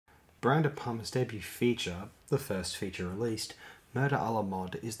Brian De Palma's debut feature, the first feature released, Murder a la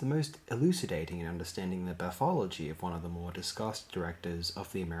Mode, is the most elucidating in understanding the pathology of one of the more discussed directors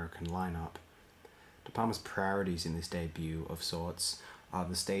of the American lineup. De Palma's priorities in this debut of sorts are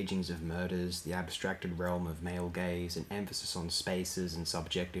the stagings of murders, the abstracted realm of male gaze, an emphasis on spaces and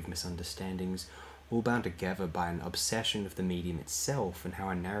subjective misunderstandings, all bound together by an obsession with the medium itself and how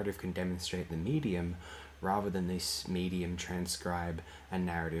a narrative can demonstrate the medium rather than this medium transcribe a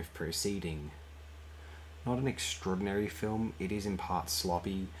narrative proceeding. Not an extraordinary film, it is in part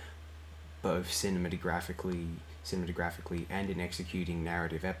sloppy, both cinematographically and in executing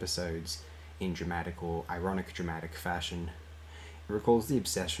narrative episodes in dramatic or ironic dramatic fashion. It recalls the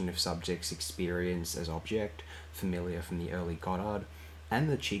obsession of subject's experience as object, familiar from the early Godard, and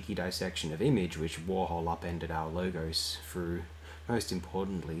the cheeky dissection of image which Warhol upended our logos through. Most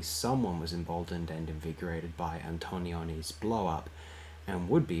importantly, someone was emboldened and invigorated by Antonioni's blow-up, and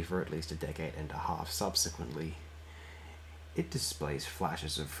would be for at least a decade and a half subsequently. It displays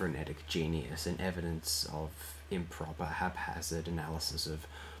flashes of frenetic genius and evidence of improper, haphazard analysis of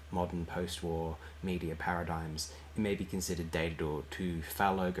modern post-war media paradigms. It may be considered dated or too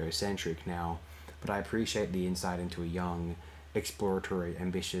phallogocentric now, but I appreciate the insight into a young, exploratory,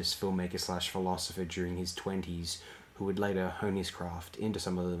 ambitious filmmaker/philosopher during his 20s who would later hone his craft into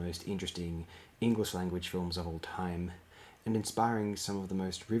some of the most interesting English-language films of all time, and inspiring some of the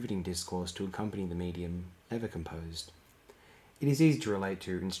most riveting discourse to accompany the medium ever composed. It is easy to relate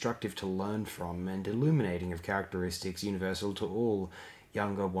to, instructive to learn from, and illuminating of characteristics universal to all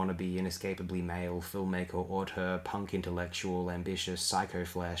younger, wannabe, inescapably male filmmaker, auteur, punk intellectual, ambitious,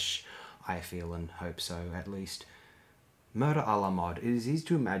 psycho-flesh. I feel and hope so, at least. Murder a la Mode, it is easy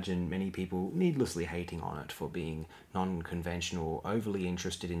to imagine many people needlessly hating on it for being non-conventional, overly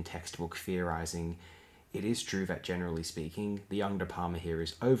interested in textbook theorizing. It is true that, generally speaking, the young De Palma here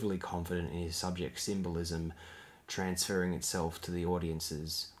is overly confident in his subject symbolism, transferring itself to the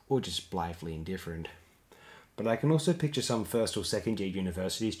audiences, or just blithely indifferent. But I can also picture some first or second year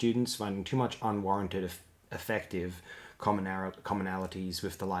university students finding too much unwarranted effective commonalities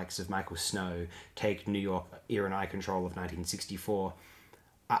with the likes of Michael Snow, take New York Ear and Eye Control of 1964.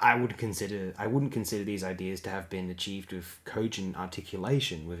 I wouldn't consider these ideas to have been achieved with cogent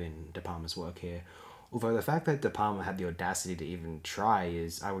articulation within De Palma's work here, although the fact that De Palma had the audacity to even try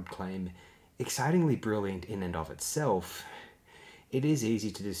is, I would claim, excitingly brilliant in and of itself. It is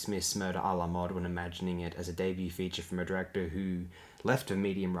easy to dismiss Murder a la Mode when imagining it as a debut feature from a director who left the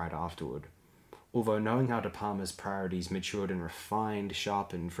medium right afterward. Although knowing how De Palma's priorities matured and refined,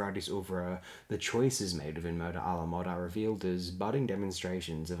 sharpened throughout his oeuvre, the choices made within Murder a la Mode are revealed as budding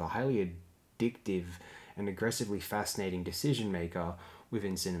demonstrations of a highly addictive and aggressively fascinating decision-maker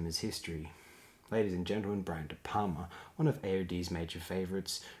within cinema's history. Ladies and gentlemen, Brian De Palma, one of AOD's major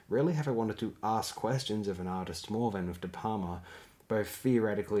favourites. Rarely have I wanted to ask questions of an artist more than with De Palma. Both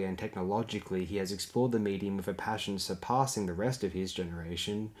theoretically and technologically, he has explored the medium with a passion surpassing the rest of his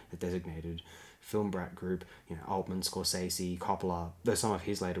generation, the designated film brat group, Altman, Scorsese, Coppola, though some of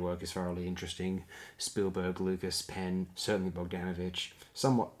his later work is thoroughly interesting, Spielberg, Lucas, Penn, certainly Bogdanovich,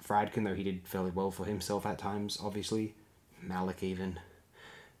 somewhat Friedkin, though he did fairly well for himself at times, obviously, Malick even.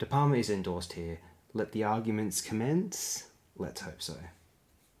 De Palma is endorsed here. Let the arguments commence. Let's hope so.